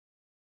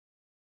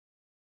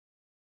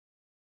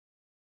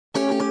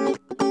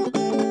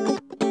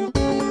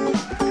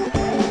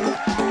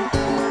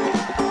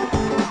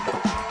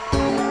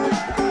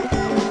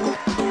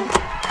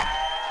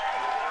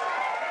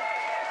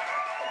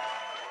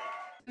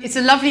It's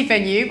a lovely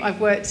venue.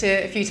 I've worked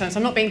a few times.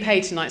 I'm not being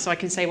paid tonight, so I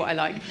can say what I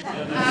like.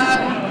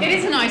 It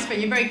is a nice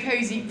venue, very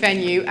cosy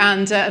venue,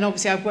 and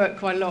obviously I've worked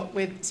quite a lot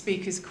with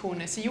Speakers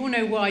Corner, so you all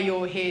know why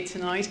you're here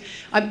tonight.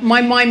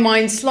 My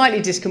mind's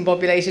slightly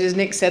discombobulated, as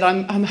Nick said.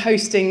 I'm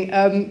hosting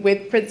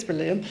with Prince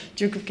William,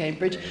 Duke of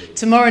Cambridge,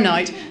 tomorrow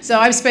night. So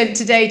I've spent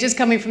today just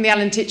coming from the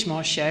Alan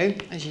Titchmarsh show,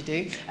 as you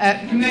do,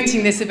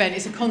 promoting this event.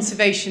 It's a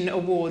conservation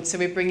award, so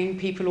we're bringing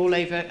people all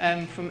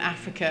over from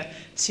Africa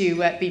to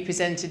be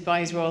presented by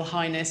His Royal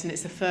Highness, and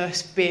it's the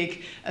first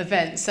big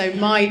event. So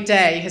my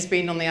day has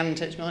been on the Alan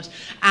Titchmarsh,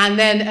 and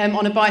then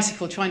on a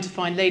bicycle trying to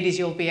find ladies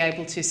you'll be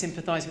able to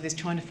sympathise with, is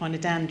trying to find a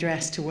damn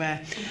dress to wear.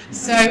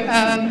 So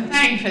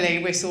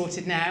thankfully we're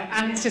sorted now,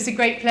 and it's just a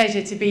great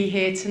pleasure to be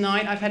here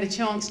tonight. I've had a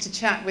chance to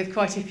chat with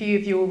quite a few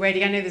of you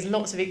already. I know there's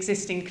lots of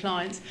existing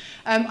clients.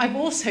 I've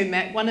also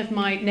met one of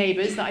my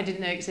neighbours that I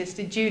didn't know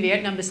existed,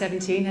 Juliet, number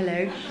 17,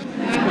 hello.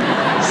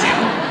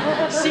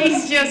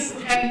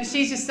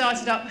 She's just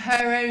started up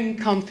her own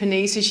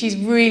company, so she's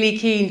really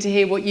keen to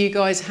hear what you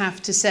guys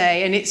have to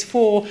say, and it's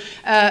for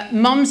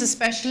mums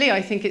especially,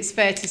 I think it's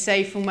fair to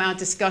say from our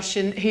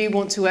discussion, who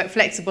want to work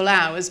flexible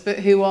hours but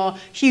who are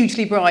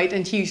hugely bright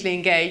and hugely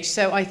engaged.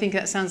 So I think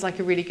that sounds like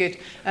a really good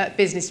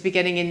business to be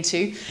getting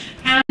into.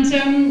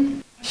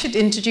 And I should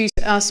introduce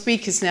our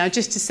speakers now.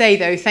 Just to say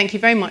though, thank you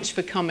very much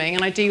for coming,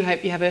 and I do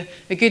hope you have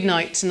a good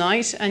night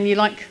tonight and you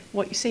like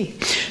what you see.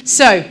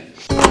 So